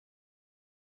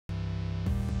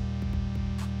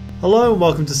Hello and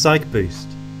welcome to Psych Boost.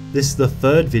 This is the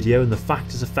third video in the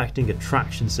Factors Affecting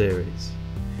Attraction series.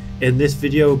 In this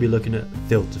video we'll be looking at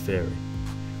filter theory.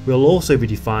 We'll also be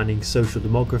defining social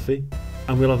demography,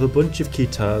 and we'll have a bunch of key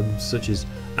terms such as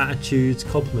attitudes,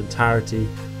 complementarity,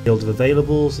 field of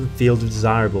availables and field of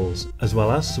desirables, as well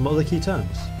as some other key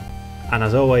terms. And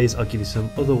as always, I'll give you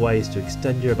some other ways to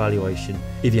extend your evaluation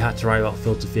if you had to write about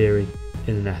filter theory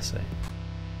in an essay.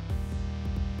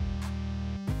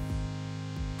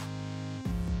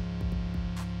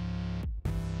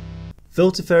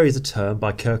 Filter theory is a term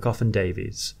by Kirchhoff and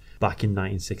Davies back in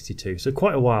 1962, so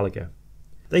quite a while ago.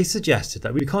 They suggested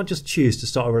that we can't just choose to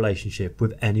start a relationship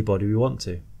with anybody we want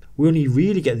to. We only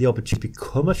really get the opportunity to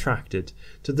become attracted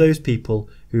to those people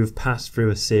who have passed through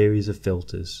a series of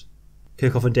filters.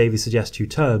 Kirchhoff and Davies suggest two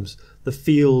terms: the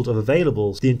field of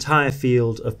availables, the entire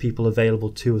field of people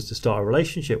available to us to start a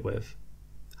relationship with,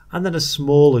 and then a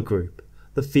smaller group,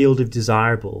 the field of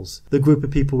desirables, the group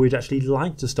of people we'd actually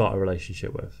like to start a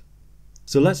relationship with.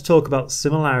 So let's talk about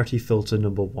similarity filter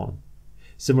number one.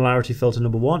 Similarity filter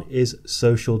number one is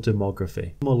social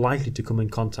demography. More likely to come in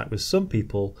contact with some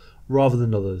people rather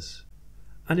than others.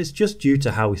 And it's just due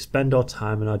to how we spend our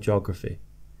time and our geography.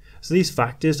 So these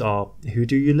factors are: who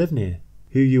do you live near?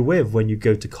 Who you're with when you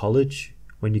go to college,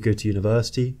 when you go to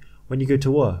university, when you go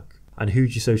to work, and who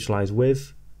do you socialise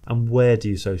with, and where do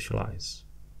you socialise?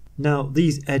 Now,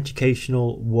 these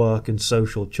educational, work and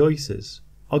social choices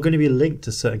are going to be linked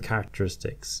to certain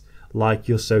characteristics like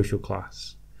your social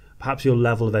class, perhaps your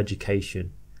level of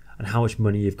education, and how much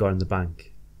money you've got in the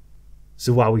bank.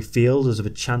 So while we feel there's a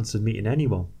chance of meeting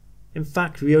anyone, in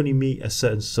fact we only meet a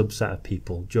certain subset of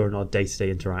people during our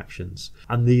day-to-day interactions,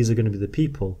 and these are going to be the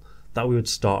people that we would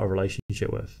start a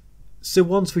relationship with. So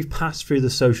once we've passed through the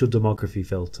social demography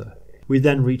filter, we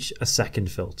then reach a second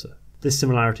filter. This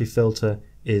similarity filter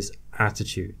is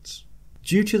attitudes.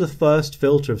 Due to the first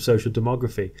filter of social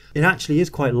demography, it actually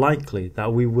is quite likely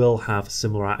that we will have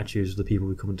similar attitudes with the people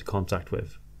we come into contact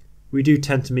with. We do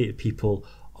tend to meet people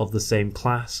of the same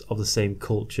class, of the same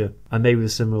culture, and maybe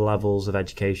with similar levels of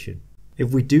education. If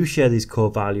we do share these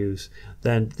core values,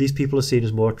 then these people are seen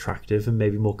as more attractive and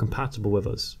maybe more compatible with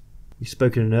us. We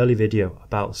spoke in an early video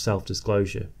about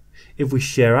self-disclosure. If we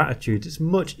share attitudes, it's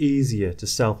much easier to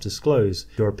self-disclose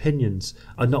your opinions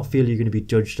and not feel you're going to be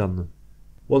judged on them.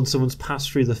 Once someone's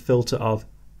passed through the filter of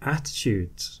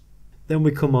attitudes, then we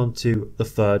come on to the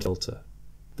third filter.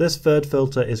 This third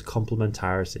filter is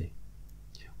complementarity.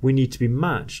 We need to be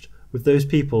matched with those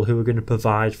people who are going to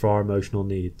provide for our emotional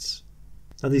needs.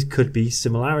 Now these could be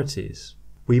similarities.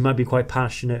 We might be quite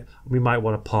passionate, and we might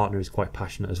want a partner who's quite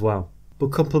passionate as well.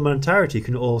 But complementarity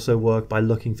can also work by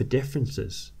looking for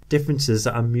differences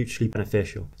that are mutually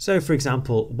beneficial. So for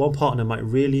example, one partner might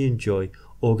really enjoy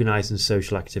organising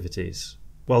social activities,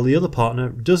 while the other partner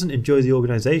doesn't enjoy the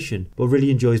organisation but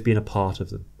really enjoys being a part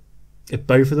of them. If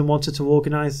both of them wanted to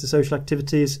organise the social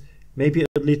activities, maybe it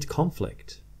would lead to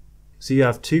conflict. So you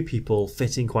have two people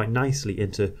fitting quite nicely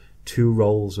into two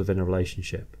roles within a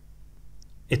relationship.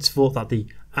 It's thought that the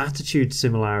attitude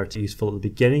similarity is useful at the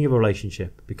beginning of a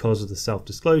relationship because of the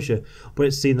self-disclosure, but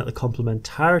it's seen that the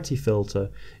complementarity filter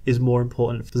is more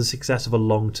important for the success of a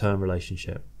long-term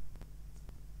relationship.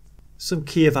 Some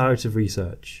key evaluative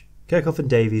research. Kirchhoff and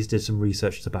Davies did some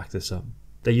research to back this up.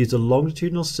 They used a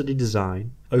longitudinal study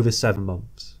design over 7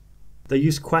 months. They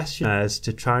used questionnaires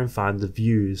to try and find the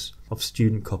views of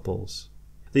student couples.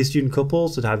 These student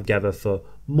couples would have together for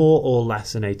more or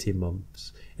less than 18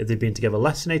 months. If they'd been together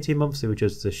less than 18 months, they would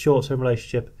judge a short-term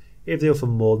relationship. If they were for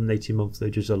more than 18 months, they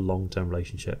would judge a long-term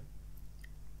relationship.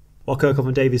 What Kirchhoff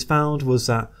and Davies found was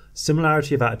that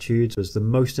similarity of attitudes was the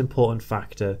most important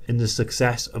factor in the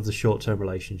success of the short-term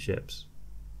relationships,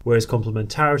 whereas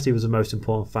complementarity was the most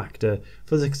important factor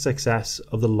for the success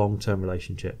of the long-term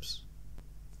relationships.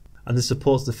 And this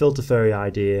supports the filter theory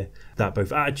idea that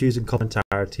both attitudes and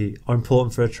complementarity are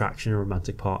important for attraction in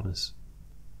romantic partners.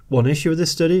 One issue with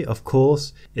this study, of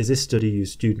course, is this study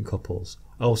used student couples,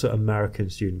 also American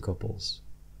student couples.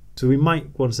 So we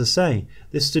might want to say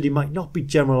this study might not be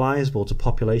generalizable to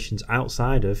populations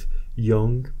outside of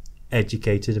young,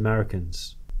 educated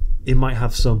Americans. It might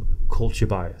have some culture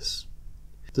bias.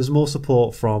 There's more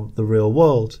support from the real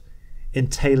world in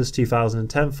Taylor's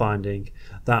 2010 finding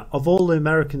that of all the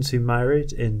Americans who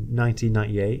married in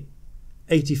 1998,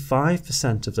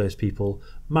 85% of those people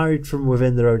married from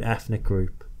within their own ethnic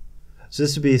group. So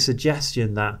this would be a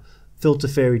suggestion that filter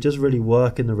theory does really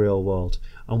work in the real world,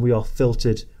 and we are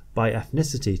filtered by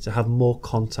ethnicity to have more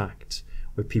contact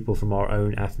with people from our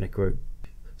own ethnic group.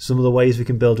 Some of the ways we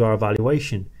can build our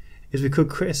evaluation is we could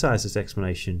criticise this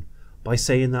explanation by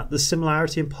saying that the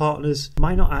similarity in partners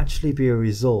might not actually be a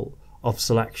result of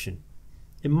selection.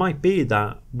 It might be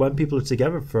that when people are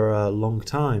together for a long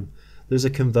time, there's a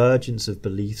convergence of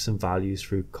beliefs and values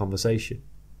through conversation.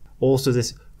 Also,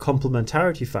 this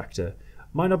complementarity factor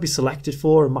might not be selected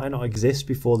for and might not exist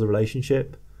before the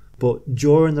relationship, but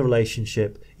during the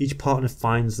relationship, each partner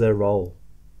finds their role.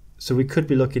 So we could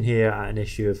be looking here at an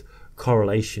issue of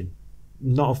correlation,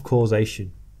 not of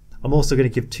causation. I'm also going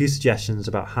to give 2 suggestions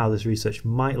about how this research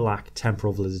might lack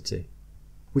temporal validity.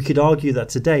 We could argue that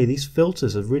today these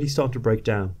filters are really starting to break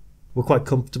down. We're quite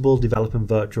comfortable developing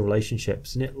virtual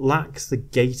relationships, and it lacks the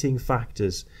gating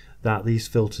factors that these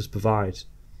filters provide.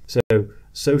 So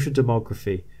social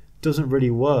demography doesn't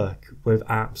really work with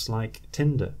apps like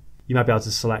Tinder. You might be able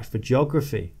to select for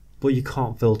geography, but you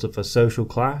can't filter for social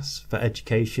class, for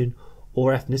education,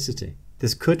 or ethnicity.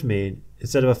 This could mean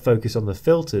instead of a focus on the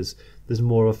filters, there's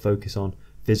more of a focus on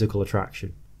physical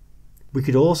attraction. We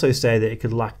could also say that it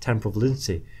could lack temporal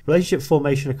validity. Relationship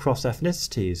formation across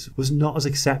ethnicities was not as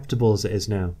acceptable as it is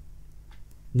now.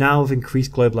 Now, with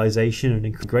increased globalization and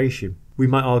integration, we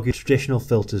might argue traditional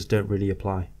filters don't really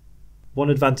apply. One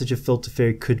advantage of filter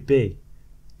theory could be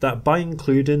that by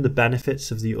including the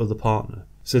benefits of the other partner,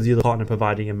 so the other partner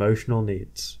providing emotional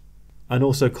needs, and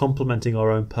also complementing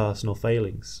our own personal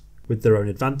failings with their own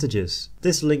advantages,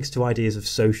 this links to ideas of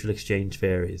social exchange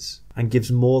theories and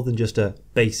gives more than just a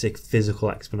basic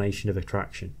physical explanation of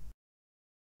attraction.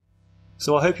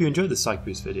 So I hope you enjoyed this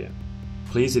PsychBoost video.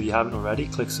 Please, if you haven't already,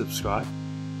 click subscribe,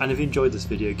 and if you enjoyed this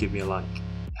video, give me a like.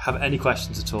 Have any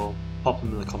questions at all, pop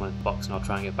them in the comment box and I'll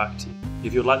try and get back to you.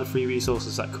 If you'd like the free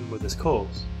resources that come with this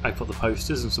course, I put the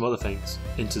posters and some other things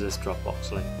into this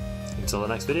Dropbox link. Until the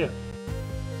next video.